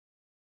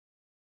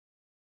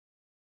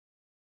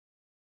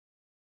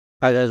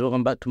Hi guys,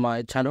 welcome back to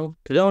my channel.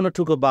 Today I want to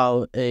talk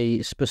about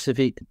a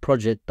specific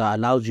project that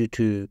allows you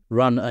to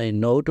run a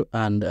node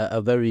and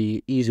a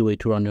very easy way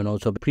to run your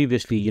node. So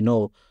previously,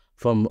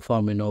 from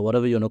farming or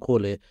whatever you want to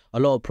call it, a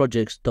lot of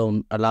projects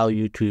don't allow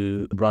you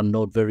to run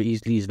node very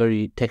easily. It's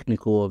very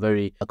technical or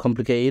very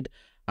complicated.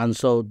 And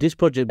so this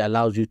project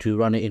allows you to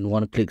run it in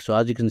one click. So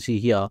as you can see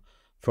here,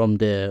 from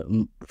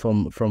the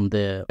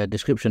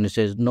description, it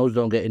says nodes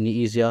don't get any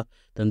easier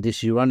than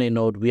this. You run a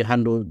node, we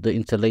handle the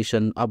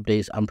installation,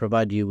 updates, and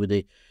provide you with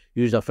a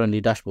user-friendly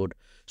dashboard.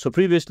 So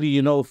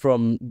previously,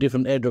 from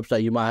different airdrops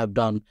that you might have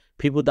done,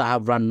 people that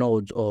have run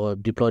nodes or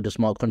deployed a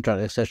smart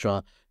contract,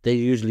 etc., they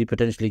usually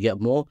potentially get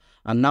more.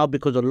 And now,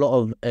 because a lot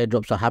of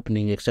airdrops are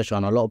happening, etc.,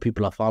 and a lot of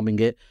people are farming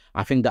it,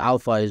 I think the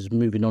alpha is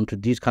moving on to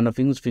these kind of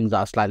things that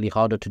are slightly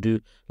harder to do,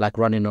 like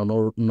running a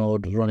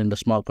node, running the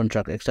smart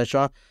contract,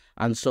 etc.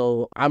 And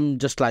so I'm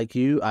just like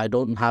you. I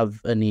don't have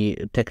any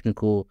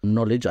technical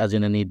knowledge, as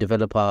in any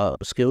developer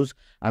skills.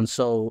 And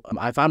so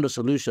I found a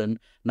solution.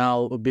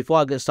 Now, before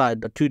I get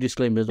started, two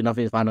disclaimers: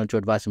 nothing is financial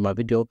advice in my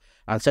video.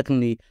 And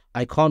secondly,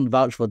 I can't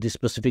vouch for this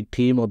specific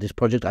team or this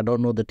project. I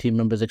don't know the team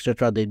members,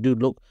 etc. They do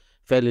look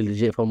fairly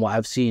legit from what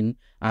I've seen,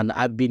 and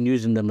I've been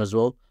using them as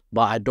well.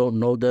 But I don't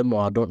know them,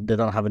 or they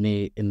don't have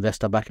any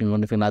investor backing or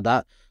anything like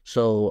that.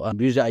 So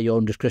use it at your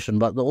own discretion.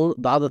 But the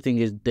other thing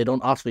is, they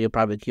don't ask for your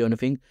private key or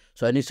anything.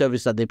 So any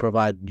service that they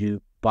provide,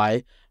 you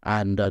buy,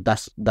 and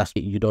that's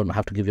it. You don't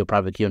have to give your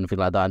private key or anything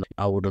like that. And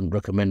I wouldn't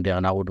recommend it,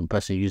 and I wouldn't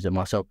personally use it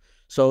myself.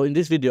 So in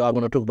this video, I'm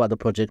going to talk about the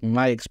project,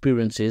 my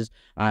experiences,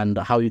 and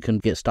how you can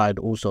get started.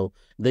 Also,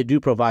 they do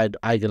provide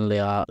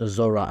EigenLayer,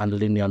 Zora, and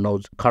Linea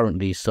nodes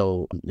currently.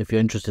 So if you're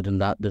interested in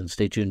that, then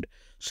stay tuned.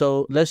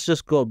 So let's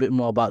just go a bit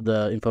more about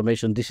the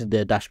information. This is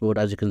their dashboard.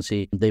 As you can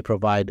see, they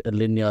provide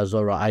Linea,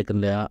 Zora,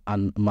 EigenLayer,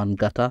 and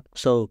Mangata.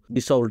 So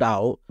we sold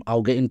out.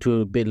 I'll get into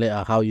a bit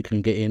later how you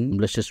can get in.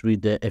 Let's just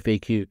read the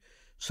FAQ.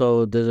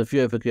 So there's a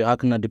few FAQ. How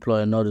can I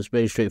deploy a node? It's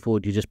very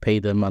straightforward. You just pay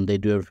them and they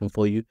do everything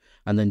for you,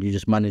 and then you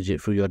just manage it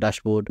through your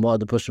dashboard. What are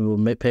the possible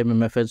payment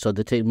methods? So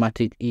they take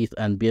Matic, ETH,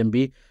 and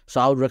BNB.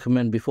 So I would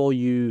recommend, before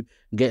you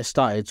get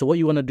started, so what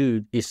you want to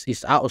do is,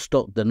 it's out of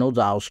stock. The nodes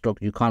are out of stock.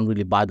 You can't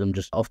really buy them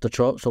just off the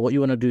trot. So what you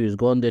want to do is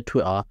go on their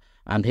Twitter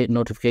and hit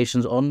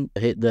notifications on,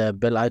 hit the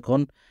bell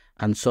icon.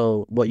 And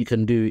so what you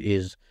can do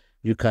is,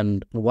 you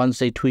can, once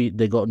they tweet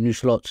they got new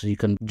slots, you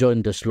can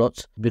join the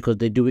slots, because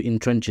they do it in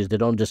trenches. They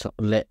don't just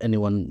let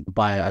anyone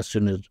buy as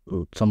soon as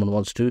someone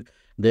wants to.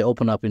 They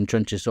open up in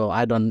trenches. So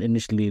I done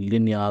initially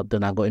Linea,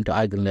 then I got into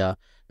EigenLayer,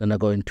 then I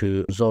go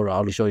into Zora.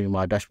 I'll show you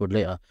my dashboard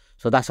later.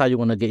 So that's how you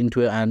want to get into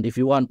it. And if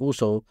you want,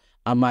 also,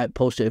 I might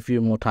post it a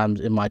few more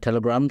times in my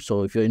Telegram.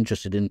 So if you're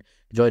interested in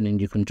joining,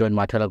 you can join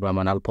my Telegram,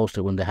 and I'll post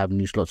it when they have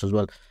new slots as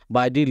well.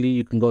 But ideally,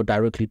 you can go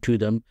directly to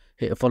them,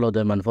 follow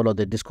them, and follow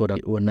their Discord.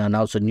 And when they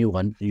announce a new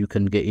one, you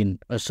can get in.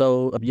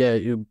 So yeah,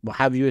 you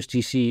have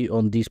USDC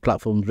on these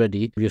platforms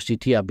ready.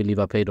 USDT, I believe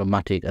I paid on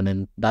Matic, and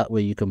then that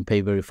way you can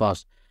pay very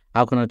fast.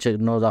 How can I check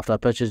nodes after I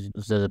purchase?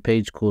 There's a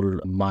page called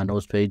my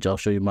nodes page. I'll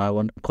show you my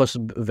one. Costs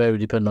vary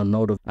depending on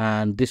node.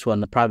 And this one,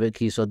 the private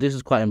key. So this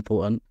is quite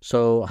important.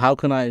 So how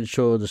can I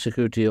ensure the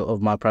security of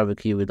my private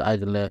key with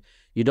EigenLayer?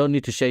 You don't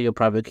need to share your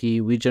private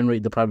key. We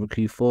generate the private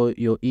key for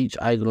each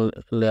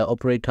EigenLayer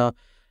operator.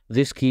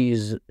 This key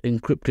is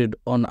encrypted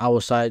on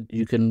our side.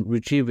 You can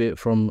retrieve it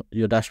from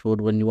your dashboard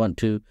when you want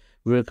to.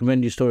 We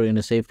recommend you store it in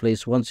a safe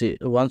place. Once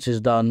it's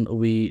done,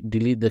 we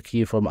delete the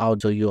key from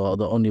out, so you are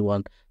the only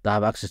one that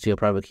have access to your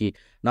private key.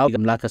 Now,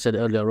 like I said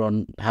earlier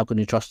on, how can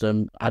you trust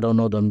them? I don't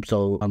know them,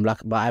 so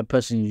but I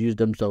personally use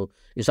them, so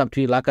it's up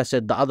to you. Like I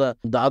said, the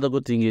other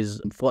good thing is,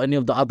 for any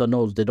of the other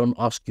nodes, they don't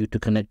ask you to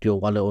connect your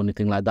wallet or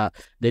anything like that.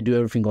 They do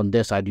everything on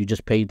their side. You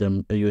just pay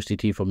them a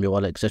USDT from your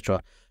wallet,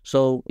 etc.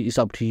 So it's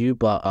up to you,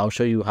 but I'll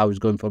show you how it's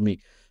going for me.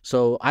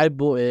 So I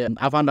bought it.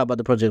 I found out about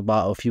the project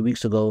about a few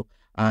weeks ago,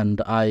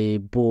 and I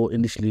bought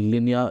initially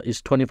Linea.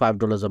 It's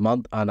 $25 a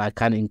month, and I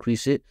can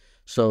increase it.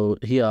 So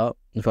here,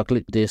 if I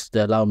click this, they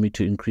allow me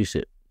to increase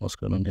it. What's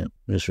going on here?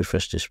 Let's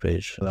refresh this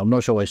page. I'm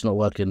not sure why it's not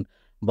working,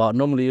 but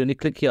normally when you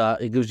click here,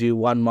 it gives you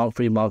 1 month,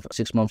 3 months,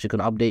 6 months. You can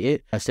update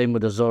it. Same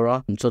with the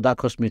Zora. And so that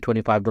cost me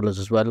 $25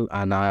 as well,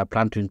 and I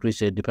plan to increase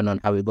it depending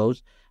on how it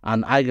goes.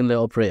 And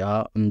EigenLayer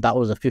operator, that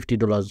was a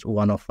 $50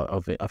 one-off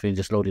of it. I think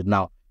just loaded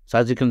now. So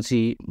as you can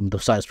see, the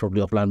site's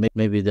probably offline.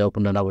 Maybe they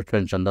opened another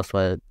trench, and that's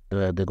why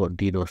they got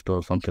DDoSed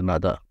or something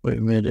like that. We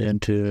made it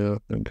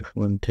into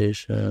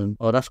documentation.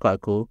 Oh, that's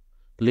quite cool.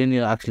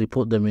 Linea actually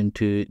put them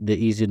into the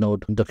Easy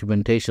Node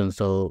documentation.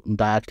 So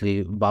that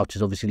actually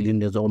vouches. Obviously,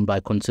 Linea is owned by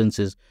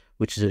Consensus,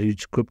 which is a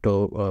huge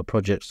crypto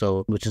project.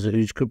 So, which is a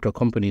huge crypto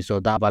company. So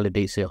that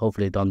validates it.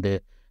 Hopefully, done their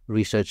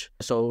research.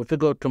 So if we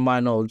go to my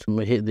nodes and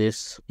we hit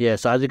this, yeah,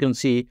 so as you can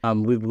see,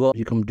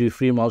 you can do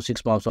 3 months,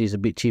 6 months. It's a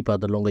bit cheaper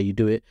the longer you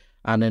do it,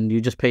 and then you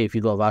just pay. If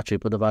you got a voucher, you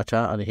put the voucher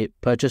and hit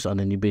purchase, and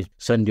then you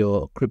send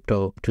your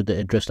crypto to the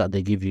address that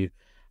they give you.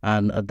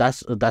 And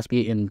that's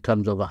it in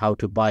terms of how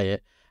to buy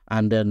it.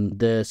 And then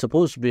they're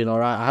supposed to be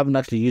alright. I haven't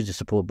actually used the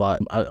support,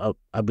 but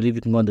I believe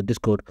you can go on the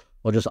Discord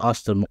or just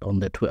ask them on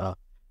their Twitter.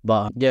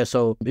 But yeah,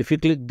 so if you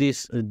click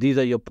this, these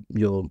are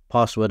your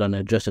password and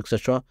address,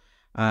 etc.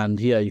 And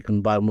here you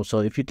can buy more.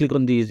 So if you click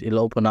on these, it'll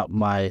open up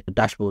my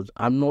dashboards.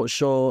 I'm not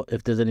sure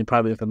if there's any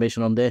private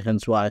information on there,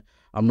 hence why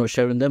I'm not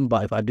sharing them.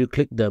 But if I do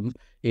click them,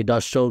 it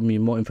does show me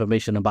more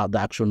information about the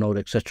actual node,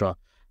 etc.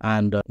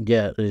 And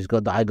yeah, it's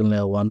got the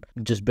EigenLayer one.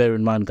 Just bear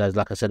in mind, guys,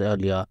 like I said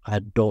earlier, I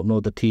don't know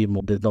the team,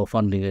 or there's no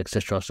funding,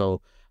 etc. So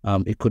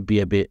it could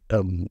be a bit, I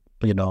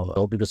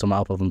hope you get some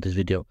alpha from this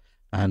video,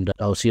 and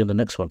I'll see you in the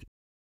next one.